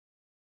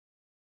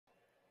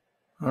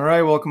All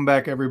right, welcome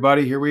back,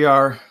 everybody. Here we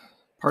are,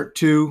 part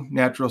two,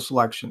 natural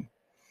selection.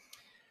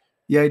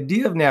 The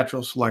idea of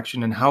natural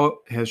selection and how it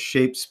has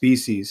shaped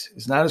species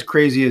is not as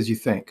crazy as you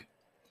think.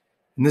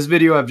 In this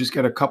video, I've just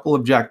got a couple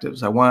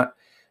objectives. I want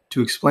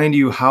to explain to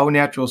you how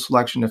natural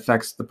selection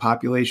affects the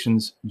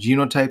population's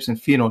genotypes and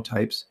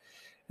phenotypes,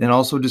 and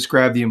also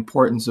describe the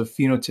importance of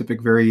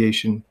phenotypic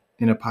variation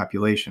in a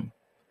population.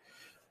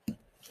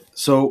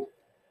 So,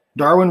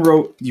 Darwin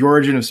wrote The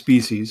Origin of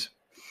Species,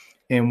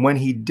 and when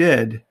he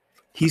did,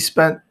 he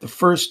spent the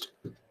first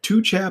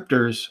two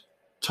chapters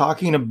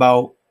talking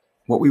about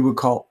what we would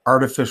call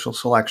artificial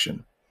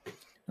selection.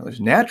 Now, there's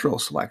natural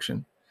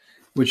selection,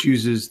 which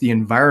uses the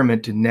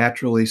environment to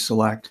naturally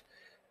select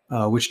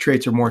which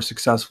traits are more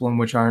successful and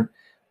which aren't.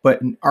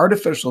 But in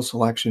artificial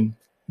selection,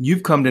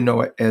 you've come to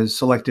know it as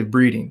selective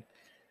breeding.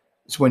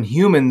 It's when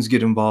humans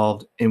get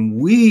involved and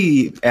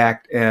we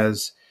act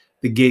as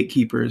the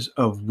gatekeepers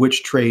of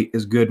which trait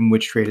is good and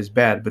which trait is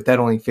bad, but that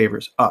only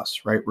favors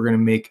us, right? We're going to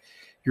make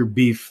your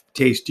beef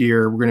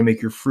tastier. We're going to make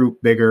your fruit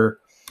bigger.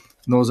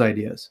 Those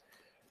ideas.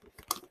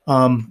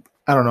 I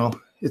don't know.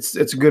 It's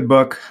a good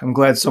book. I'm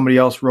glad somebody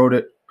else wrote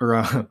it,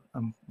 or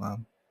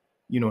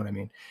you know what I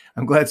mean.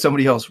 I'm glad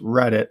somebody else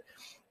read it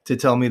to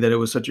tell me that it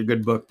was such a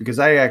good book, because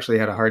I actually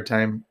had a hard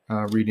time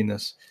reading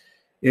this.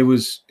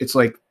 It's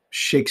like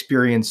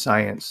Shakespearean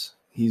science.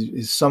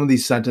 Some of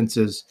these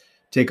sentences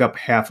take up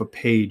half a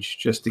page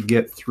just to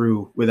get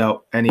through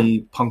without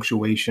any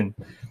punctuation.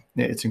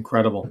 It's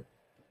incredible.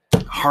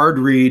 Hard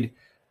read,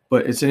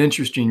 but it's an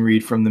interesting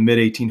read from the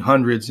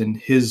mid-1800s and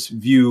his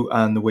view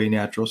on the way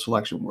natural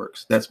selection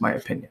works. That's my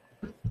opinion.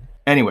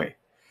 Anyway,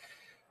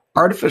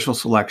 artificial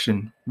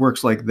selection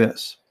works like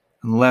this.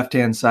 On the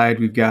left-hand side,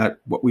 we've got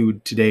what we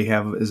would today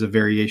have as a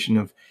variation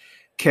of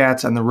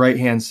cats. On the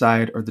right-hand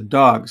side are the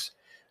dogs.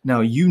 Now,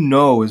 you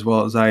know as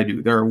well as I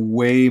do, there are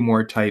way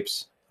more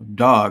types of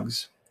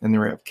dogs than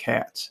there are of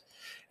cats.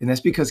 And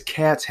that's because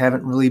cats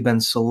haven't really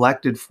been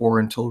selected for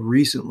until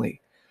recently.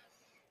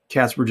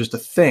 Cats were just a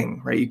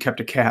thing, right? You kept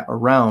a cat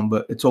around,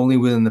 but it's only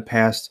within the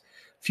past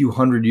few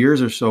hundred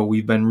years or so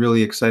we've been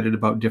really excited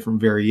about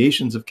different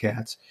variations of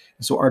cats.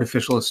 And so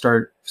artificial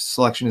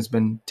selection has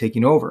been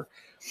taking over.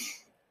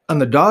 On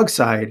the dog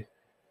side,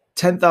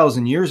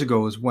 10,000 years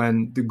ago is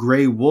when the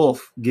gray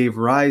wolf gave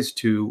rise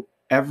to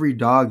every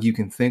dog you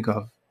can think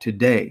of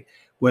today,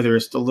 whether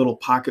it's the little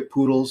pocket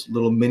poodles,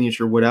 little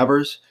miniature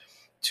whatevers,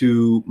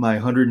 to my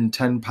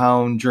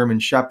 110-pound German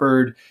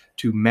Shepherd,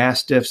 to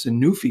Mastiffs and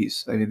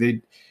Newfies. I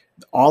mean,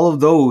 all of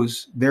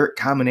those, their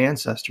common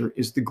ancestor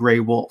is the gray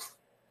wolf.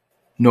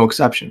 No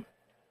exception.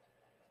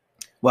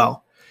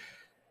 Well,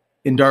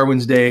 in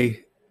Darwin's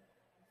day,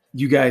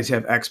 you guys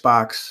have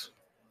Xbox.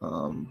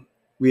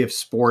 We have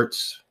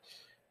sports.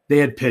 They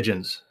had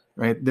pigeons,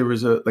 right? There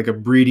was a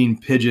breeding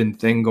pigeon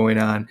thing going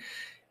on,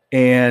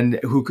 and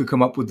who could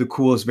come up with the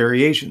coolest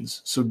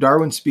variations. So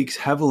Darwin speaks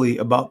heavily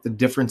about the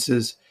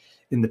differences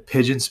in the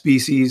pigeon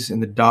species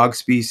and the dog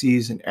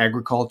species and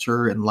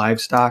agriculture and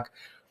livestock,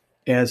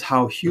 as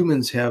how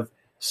humans have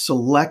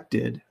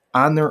selected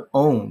on their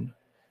own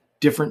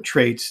different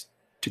traits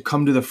to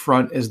come to the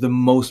front as the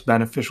most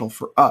beneficial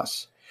for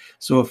us.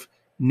 So if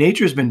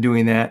nature's been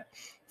doing that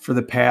for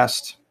the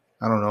past,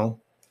 I don't know,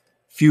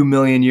 few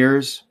million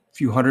years,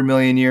 few 100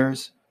 million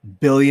years,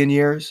 billion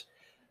years,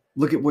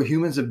 look at what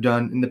humans have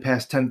done in the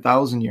past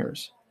 10,000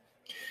 years.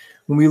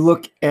 When we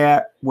look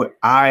at what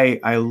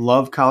I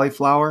love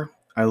cauliflower,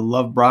 I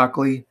love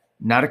broccoli,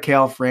 not a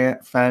kale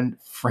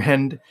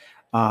friend,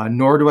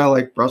 nor do I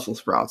like Brussels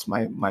sprouts.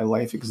 My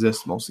life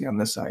exists mostly on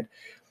this side.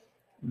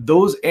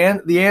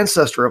 The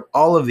ancestor of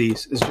all of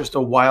these is just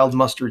a wild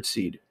mustard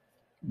seed.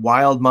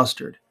 Wild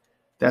mustard.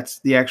 That's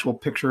the actual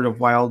picture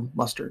of wild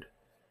mustard.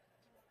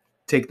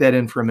 Take that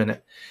in for a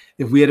minute.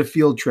 If we had a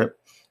field trip,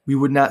 we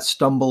would not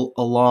stumble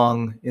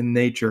along in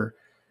nature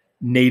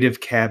native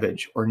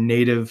cabbage or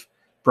native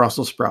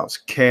Brussels sprouts,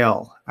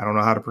 kale, I don't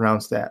know how to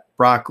pronounce that,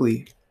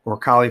 broccoli, or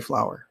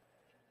cauliflower.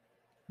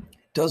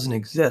 It doesn't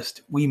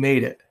exist. We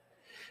made it.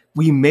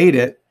 We made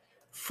it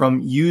from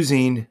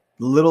using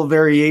little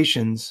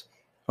variations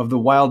of the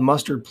wild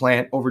mustard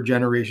plant over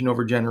generation,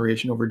 over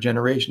generation, over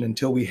generation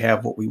until we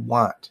have what we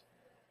want.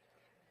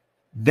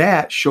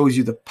 That shows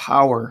you the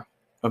power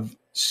of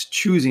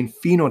choosing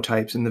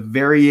phenotypes and the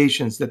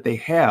variations that they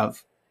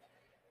have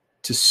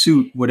to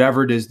suit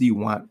whatever it is that you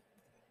want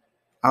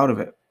out of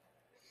it.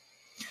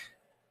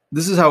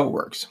 This is how it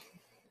works.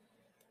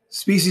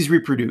 Species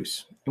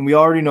reproduce, and we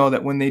already know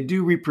that when they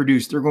do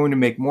reproduce, they're going to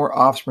make more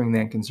offspring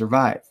than can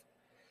survive.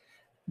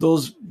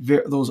 Those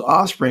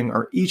offspring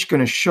are each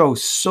going to show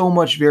so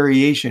much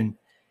variation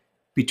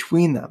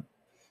between them.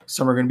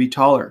 Some are going to be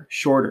taller,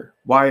 shorter,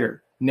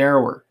 wider,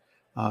 narrower,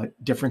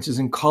 differences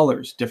in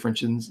colors,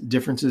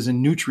 differences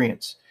in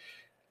nutrients.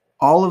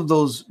 All of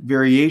those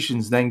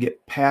variations then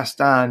get passed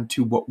on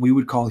to what we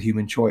would call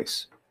human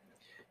choice.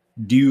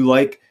 Do you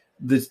like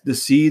the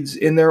seeds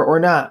in there or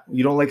not?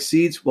 You don't like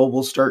seeds? Well,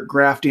 we'll start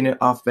grafting it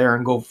off there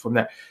and go from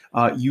there.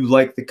 You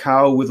like the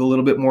cow with a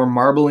little bit more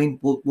marbling?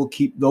 We'll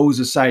keep those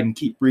aside and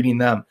keep breeding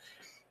them.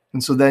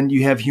 And so then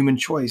you have human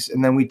choice.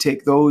 And then we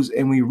take those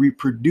and we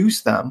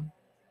reproduce them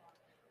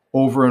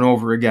over and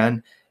over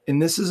again.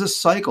 And this is a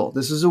cycle.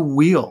 This is a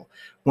wheel.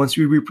 Once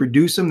we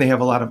reproduce them, they have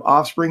a lot of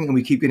offspring, and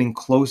we keep getting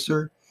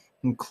closer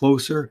and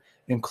closer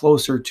and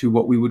closer to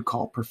what we would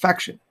call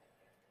perfection.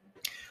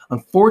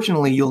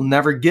 Unfortunately, you'll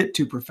never get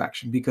to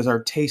perfection because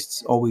our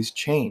tastes always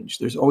change.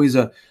 There's always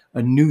a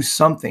new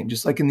something,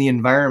 just like in the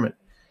environment.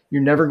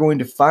 You're never going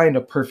to find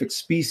a perfect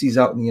species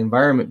out in the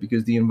environment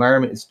because the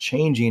environment is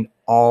changing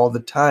all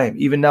the time.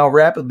 Even now,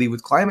 rapidly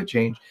with climate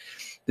change,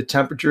 the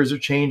temperatures are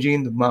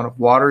changing, the amount of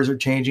waters are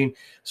changing.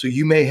 So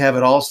you may have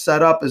it all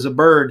set up as a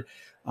bird,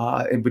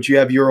 but you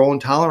have your own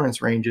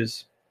tolerance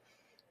ranges.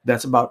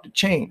 That's about to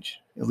change,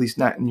 at least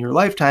not in your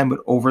lifetime, but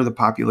over the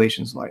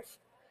population's life.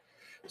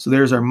 So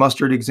there's our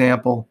mustard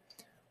example.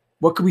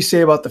 What could we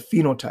say about the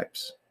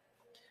phenotypes?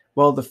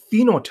 Well, the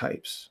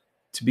phenotypes,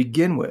 to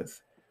begin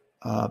with,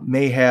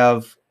 may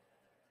have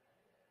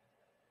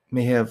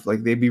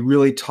like they'd be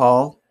really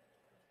tall,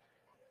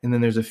 and then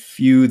there's a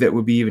few that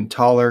would be even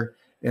taller,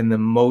 and the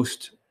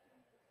most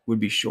would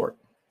be short.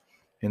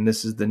 And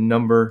this is the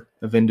number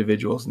of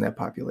individuals in that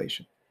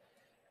population.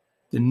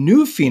 The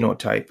new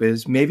phenotype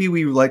is maybe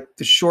we like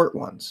the short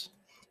ones,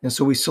 and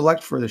so we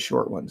select for the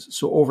short ones.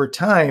 So over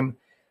time,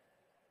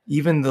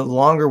 even the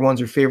longer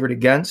ones are favored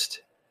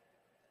against,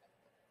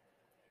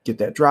 get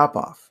that drop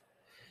off.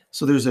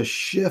 So there's a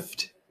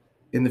shift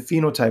in the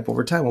phenotype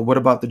over time. Well, what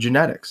about the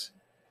genetics?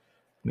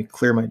 Let me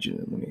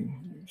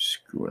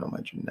screw it on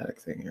my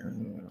genetic thing here.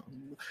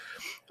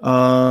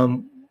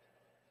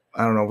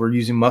 I don't know. We're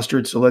using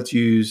mustard, so let's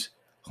use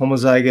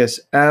homozygous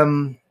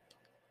M,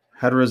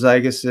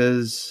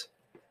 heterozygous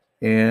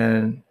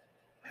and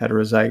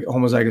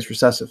homozygous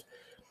recessive.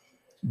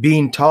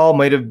 Being tall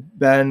might have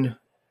been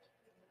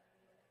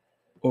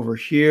over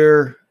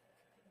here,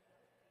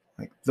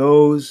 like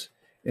those,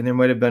 and there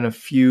might have been a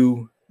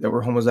few that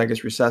were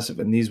homozygous recessive,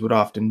 and these would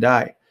often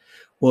die.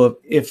 Well,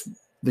 if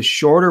the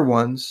shorter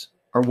ones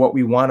are what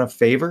we want to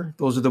favor,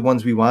 those are the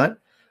ones we want,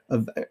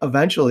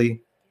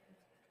 eventually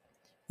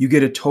you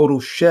get a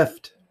total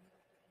shift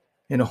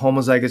in a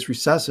homozygous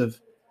recessive,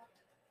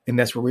 and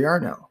that's where we are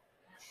now.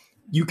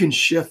 You can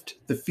shift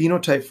the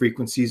phenotype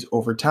frequencies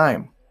over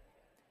time.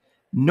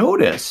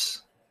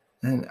 Notice,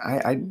 and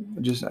I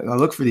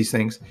look for these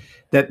things,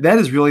 that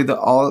is really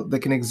all that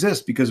can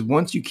exist, because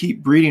once you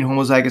keep breeding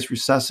homozygous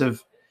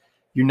recessive,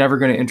 you're never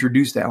going to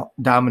introduce that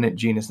dominant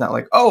gene. It's not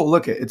like, oh,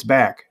 look, it's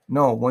back.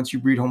 No, once you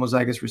breed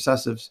homozygous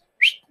recessives,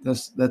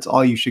 that's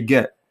all you should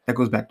get. That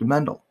goes back to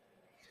Mendel.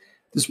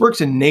 This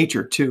works in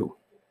nature too.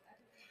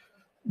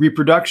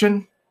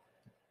 Reproduction,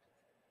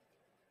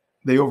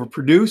 they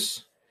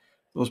overproduce.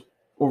 Those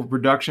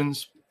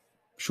overproductions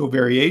show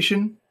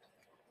variation.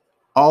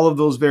 All of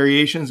those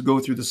variations go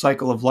through the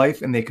cycle of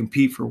life, and they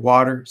compete for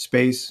water,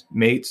 space,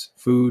 mates,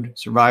 food,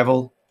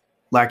 survival,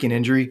 lacking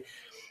injury.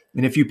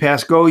 And if you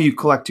pass go, you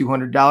collect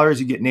 $200,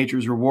 you get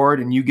nature's reward,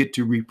 and you get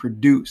to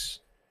reproduce.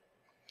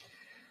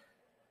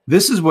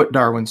 This is what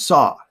Darwin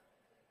saw.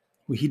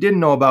 What he didn't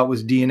know about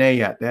was DNA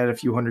yet. That had a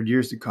few hundred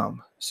years to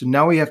come. So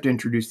now we have to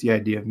introduce the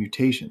idea of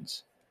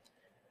mutations.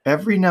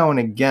 Every now and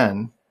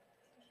again,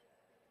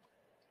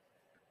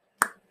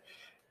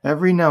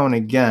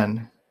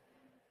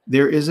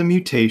 there is a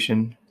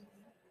mutation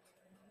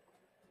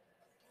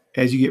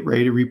as you get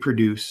ready to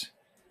reproduce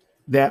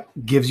that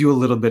gives you a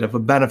little bit of a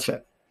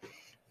benefit.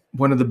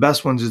 One of the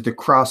best ones is the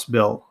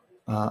crossbill.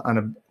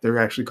 They're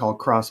actually called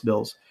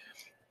crossbills.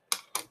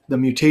 The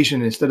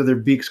mutation, instead of their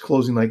beaks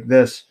closing like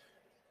this,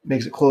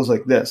 makes it close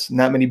like this.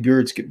 Not many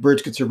birds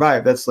could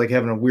survive. That's like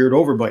having a weird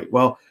overbite.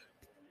 Well,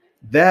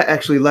 that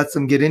actually lets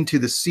them get into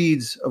the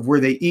seeds of where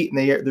they eat, and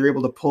they're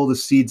able to pull the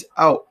seeds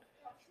out.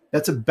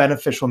 That's a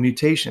beneficial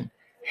mutation.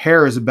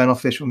 Hair is a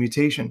beneficial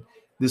mutation.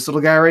 This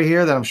little guy right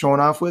here that I'm showing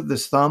off with,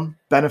 this thumb,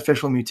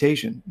 beneficial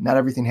mutation. Not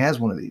everything has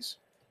one of these.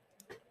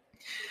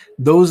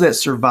 Those that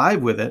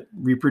survive with it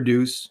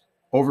reproduce,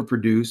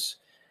 overproduce,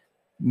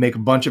 make a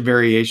bunch of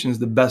variations.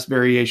 The best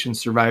variations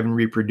survive and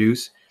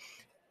reproduce.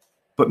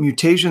 But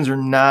mutations are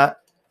not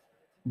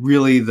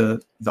really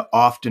the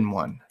often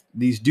one.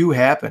 These do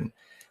happen,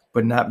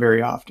 but not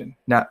very often.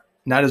 Not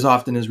as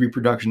often as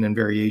reproduction and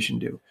variation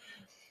do.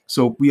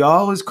 So we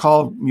always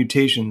call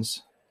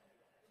mutations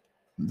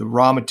the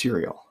raw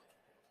material.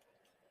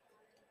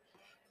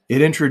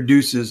 It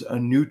introduces a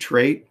new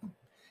trait.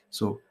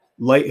 So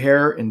light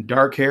hair and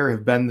dark hair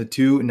have been the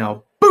two. And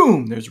now,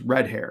 boom, there's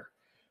red hair.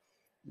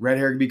 Red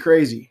hair can be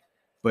crazy,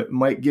 but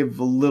might give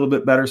a little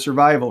bit better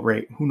survival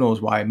rate. Who knows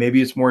why?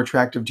 Maybe it's more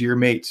attractive to your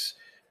mates.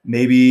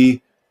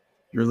 Maybe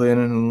you're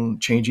living in a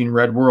changing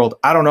red world.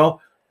 I don't know,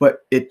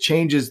 but it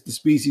changes the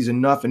species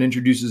enough and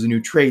introduces a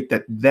new trait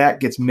that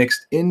gets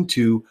mixed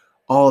into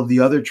all of the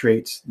other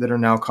traits that are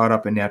now caught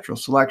up in natural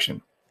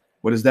selection.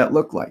 What does that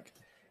look like?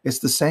 It's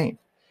the same,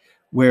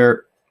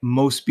 where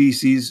most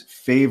species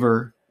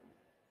favor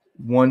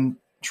one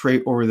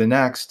trait over the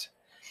next,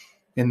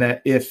 and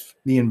that if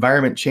the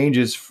environment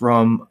changes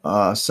from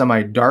a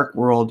semi-dark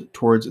world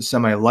towards a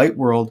semi-light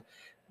world,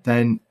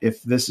 then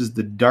if this is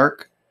the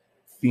dark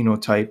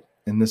phenotype,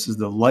 and this is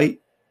the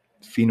light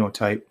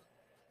phenotype,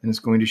 and it's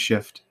going to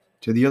shift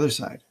to the other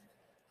side.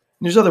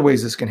 And there's other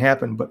ways this can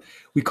happen, but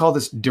we call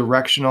this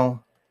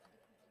directional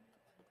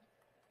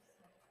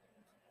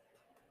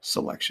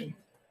selection.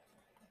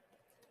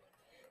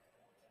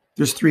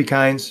 There's 3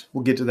 kinds.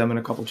 We'll get to them in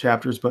a couple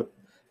chapters, but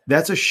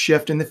that's a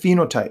shift in the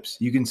phenotypes.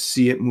 You can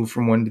see it move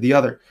from one to the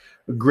other.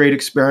 A great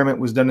experiment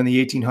was done in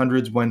the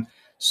 1800s when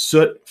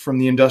soot from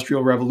the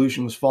Industrial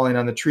Revolution was falling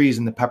on the trees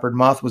and the peppered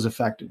moth was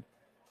affected.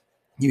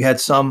 You had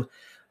some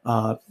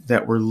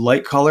that were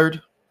light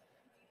colored.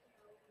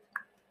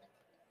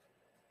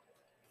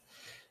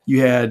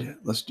 You had,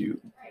 let's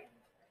do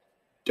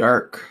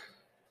dark,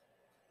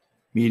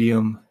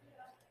 medium,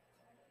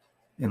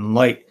 and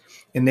light.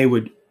 And they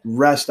would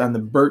rest on the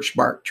birch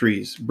bark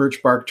trees.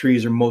 Birch bark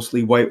trees are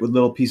mostly white with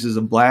little pieces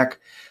of black.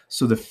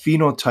 So the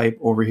phenotype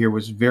over here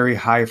was very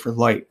high for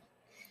light.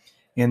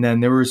 And then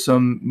there were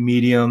some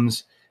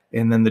mediums,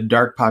 and then the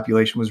dark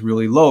population was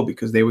really low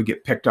because they would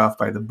get picked off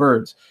by the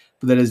birds.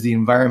 But then as the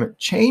environment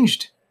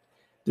changed,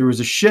 there was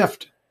a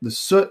shift. The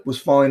soot was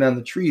falling on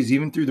the trees.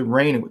 Even through the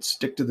rain, it would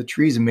stick to the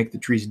trees and make the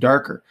trees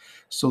darker.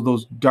 So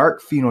those dark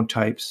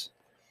phenotypes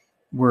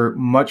were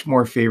much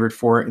more favored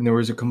for it, and there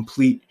was a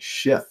complete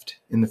shift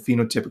in the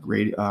phenotypic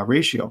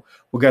ratio.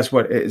 Well, guess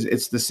what?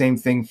 It's the same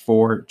thing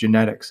for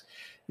genetics.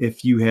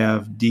 If you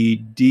have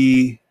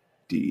DD,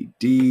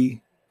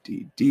 DD,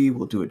 DD,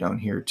 we'll do it down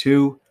here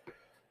too.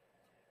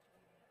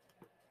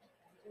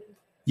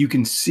 You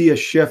can see a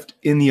shift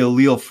in the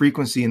allele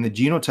frequency and the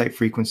genotype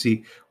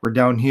frequency. We're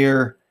down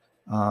here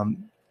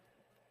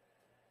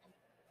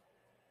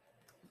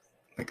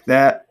like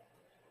that.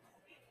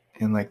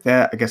 And like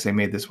that. I guess I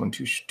made this one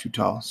too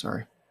tall,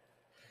 sorry.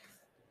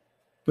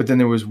 But then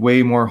there was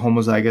way more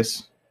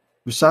homozygous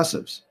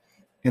recessives.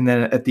 And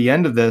then at the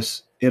end of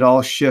this, it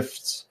all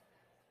shifts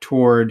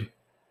toward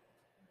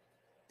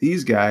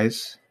these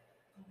guys.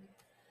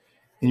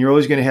 And you're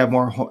always going to have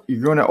more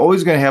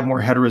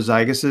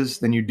heterozygosis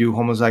than you do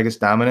homozygous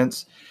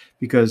dominance,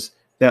 because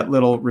that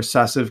little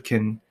recessive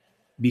can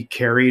be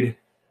carried,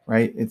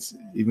 right? It's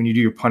when you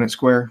do your Punnett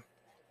square.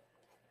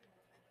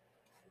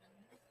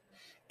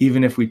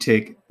 Even if we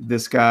take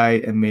this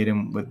guy and mate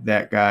him with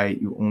that guy,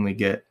 you only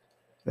get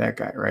that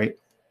guy, right?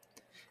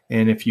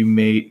 And if you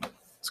mate,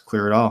 let's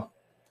clear it all.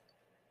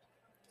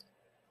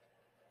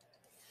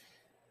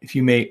 If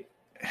you mate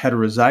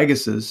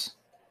heterozygouses,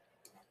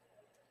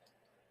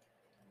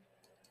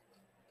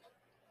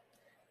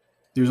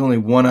 there's only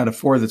 1 out of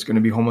 4 that's going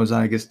to be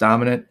homozygous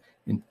dominant,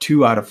 and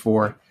 2 out of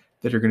 4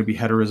 that are going to be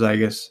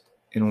heterozygous,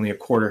 and only a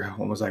quarter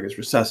homozygous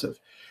recessive.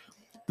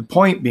 The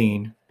point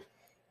being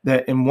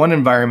that in one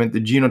environment,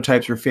 the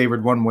genotypes were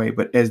favored one way,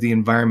 but as the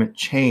environment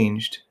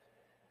changed,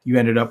 you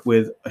ended up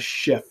with a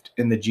shift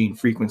in the gene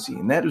frequency.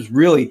 And that is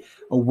really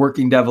a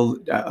working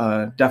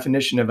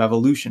definition of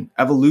evolution.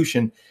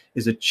 Evolution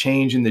is a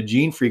change in the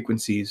gene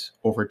frequencies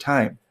over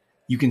time.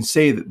 You can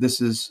say that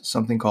this is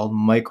something called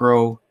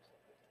microevolution.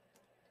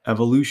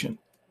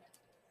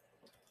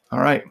 All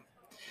right.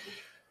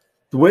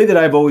 The way that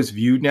I've always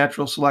viewed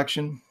natural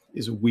selection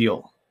is a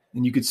wheel.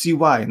 And you could see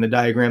why in the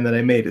diagram that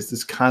I made. It's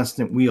this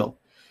constant wheel.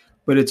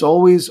 But it's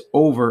always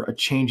over a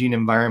changing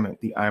environment.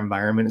 The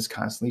environment is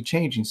constantly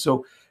changing.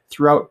 So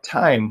throughout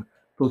time,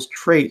 those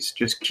traits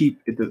just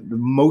keep, the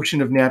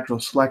motion of natural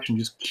selection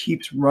just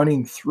keeps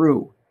running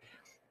through.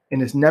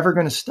 And it's never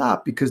going to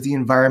stop because the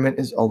environment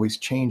is always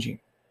changing.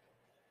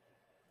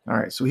 All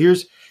right, so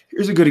here's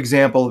a good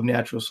example of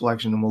natural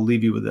selection, and we'll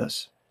leave you with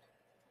this.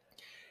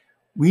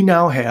 We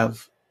now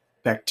have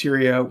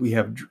bacteria, we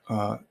have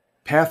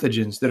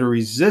pathogens that are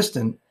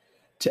resistant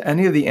to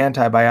any of the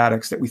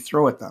antibiotics that we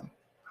throw at them.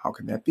 How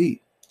can that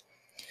be?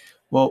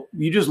 Well,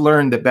 you just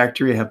learned that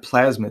bacteria have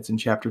plasmids in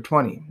chapter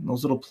 20. And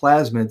those little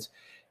plasmids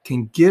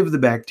can give the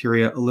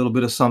bacteria a little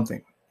bit of something.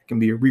 It can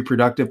be a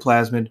reproductive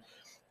plasmid.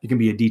 It can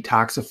be a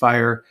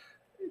detoxifier.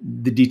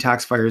 The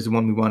detoxifier is the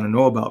one we want to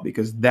know about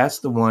because that's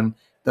the one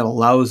that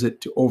allows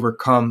it to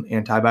overcome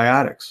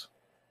antibiotics.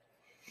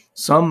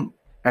 Some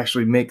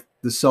actually make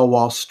the cell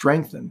wall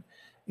strengthen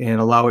and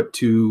allow it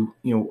to,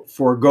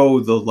 forego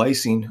the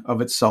lysine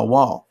of its cell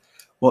wall.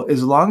 Well,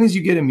 as long as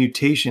you get a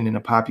mutation in a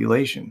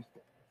population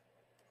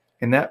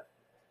and that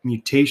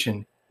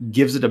mutation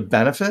gives it a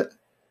benefit,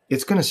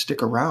 it's going to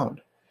stick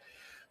around.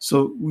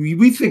 So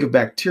we think of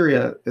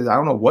bacteria, I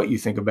don't know what you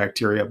think of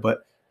bacteria,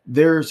 but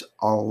there's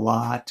a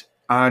lot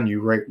on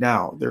you right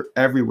now. They're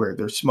everywhere.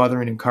 They're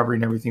smothering and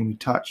covering everything we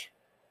touch.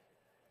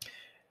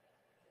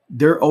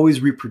 They're always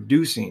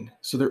reproducing.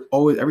 So they're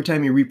always, every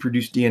time you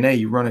reproduce DNA,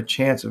 you run a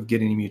chance of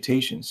getting a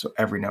mutation. So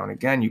every now and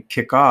again, you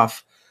kick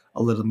off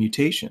a little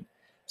mutation.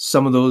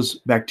 Some of those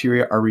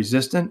bacteria are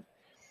resistant.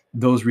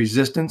 Those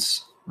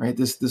resistance, right?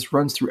 This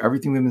runs through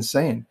everything we've been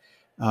saying.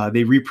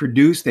 They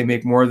reproduce. They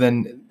make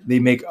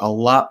a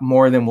lot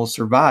more than will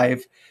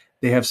survive.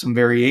 They have some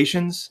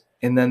variations,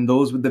 and then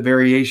those with the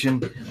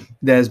variation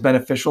that is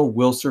beneficial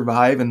will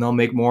survive, and they'll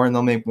make more, and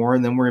they'll make more,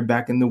 and then we're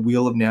back in the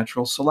wheel of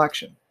natural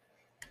selection.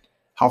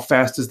 How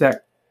fast does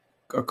that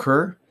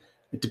occur?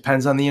 It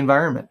depends on the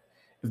environment.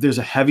 If there's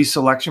a heavy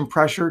selection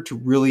pressure to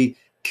really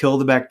kill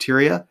the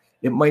bacteria,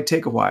 it might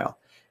take a while.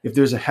 If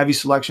there's a heavy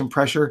selection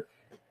pressure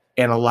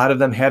and a lot of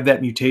them have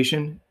that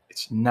mutation,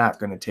 it's not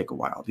going to take a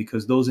while,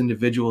 because those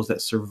individuals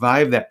that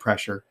survive that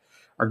pressure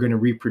are going to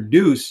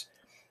reproduce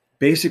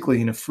basically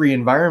in a free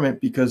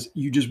environment, because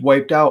you just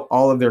wiped out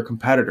all of their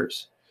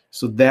competitors.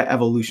 So that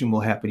evolution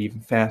will happen even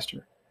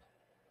faster.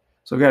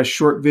 So I've got a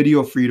short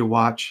video for you to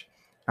watch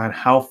on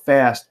how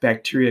fast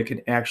bacteria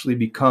can actually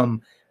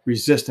become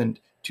resistant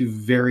to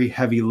very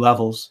heavy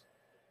levels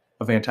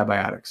of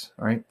antibiotics.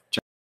 All right.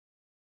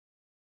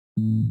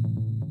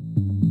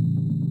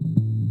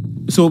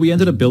 So what we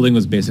ended up building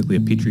was basically a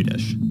petri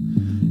dish,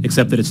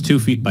 except that it's 2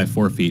 feet by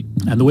 4 feet.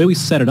 And the way we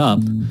set it up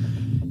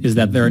is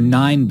that there are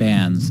 9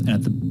 bands, and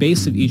at the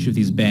base of each of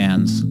these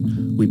bands,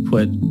 we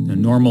put a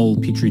normal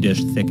petri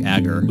dish thick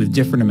agar with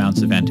different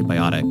amounts of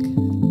antibiotic.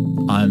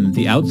 On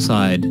the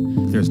outside,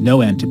 there's no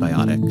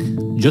antibiotic.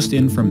 Just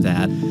in from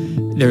that,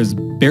 there's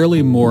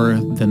barely more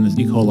than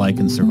the E. coli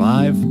can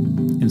survive.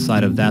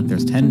 Inside of that,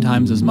 there's 10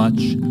 times as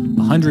much,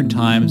 100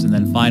 times, and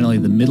then finally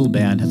the middle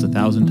band has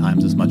 1,000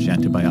 times as much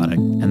antibiotic.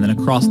 And then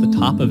across the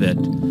top of it,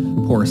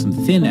 pour some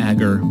thin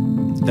agar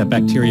that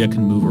bacteria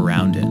can move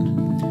around in.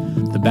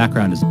 The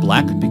background is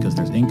black because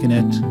there's ink in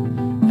it,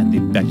 and the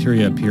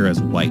bacteria appear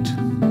as white.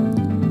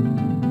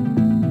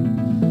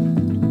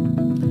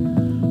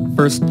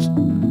 First,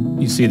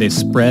 you see they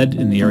spread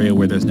in the area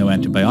where there's no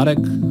antibiotic,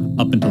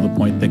 up until the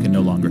point they can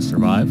no longer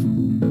survive.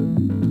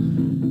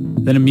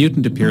 Then a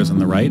mutant appears on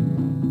the right.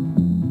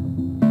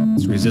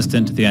 It's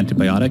resistant to the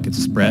antibiotic, it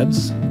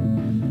spreads,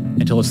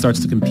 until it starts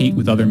to compete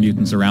with other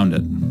mutants around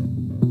it.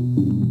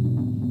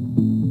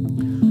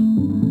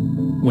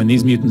 When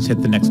these mutants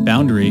hit the next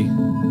boundary,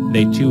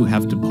 they too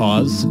have to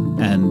pause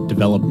and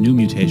develop new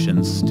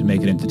mutations to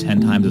make it into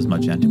 10 times as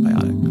much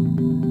antibiotic.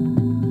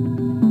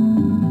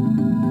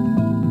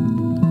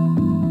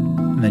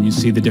 And then you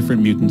see the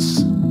different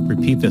mutants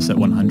repeat this at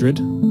 100.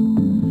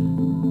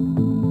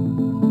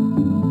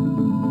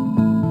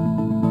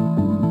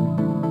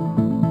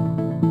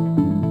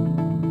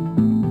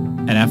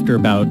 And after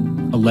about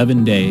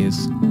 11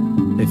 days,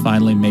 they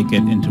finally make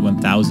it into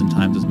 1,000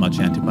 times as much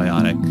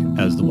antibiotic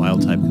as the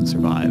wild type can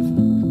survive.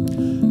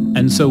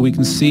 And so we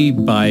can see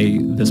by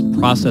this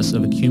process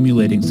of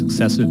accumulating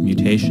successive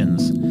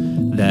mutations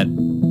that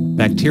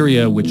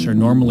bacteria, which are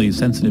normally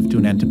sensitive to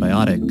an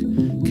antibiotic,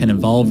 can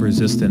evolve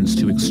resistance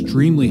to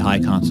extremely high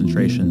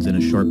concentrations in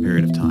a short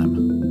period of time.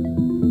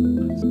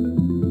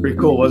 Pretty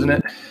cool, wasn't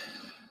it?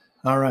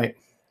 All right.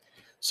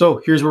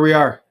 So here's where we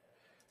are.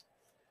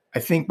 I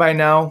think by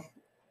now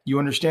you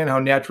understand how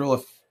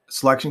natural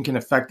selection can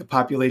affect the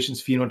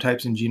population's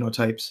phenotypes and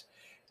genotypes.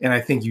 And I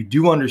think you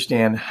do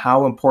understand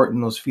how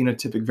important those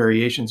phenotypic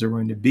variations are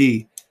going to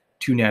be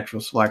to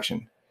natural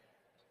selection.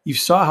 You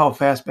saw how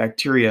fast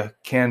bacteria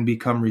can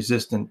become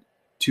resistant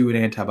to an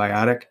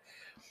antibiotic.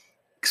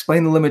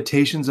 Explain the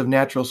limitations of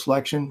natural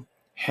selection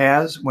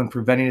has when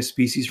preventing a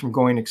species from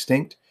going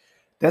extinct.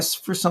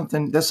 That's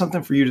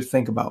something for you to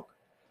think about.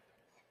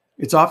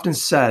 It's often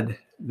said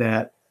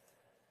that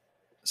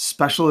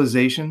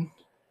specialization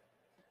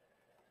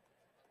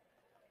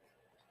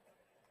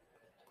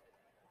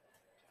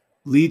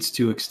leads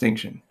to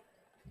extinction.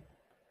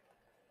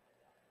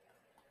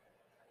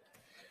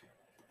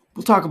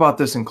 We'll talk about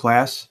this in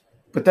class,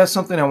 but that's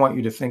something I want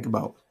you to think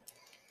about.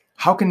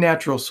 How can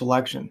natural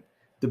selection,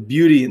 the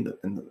beauty and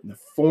the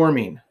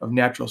forming of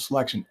natural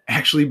selection,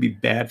 actually be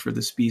bad for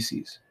the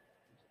species?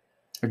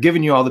 I've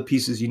given you all the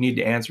pieces you need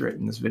to answer it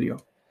in this video.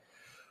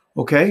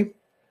 Okay,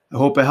 I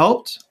hope it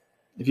helped.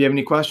 If you have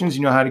any questions,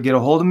 you know how to get a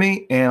hold of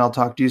me, and I'll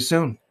talk to you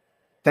soon.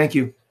 Thank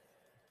you.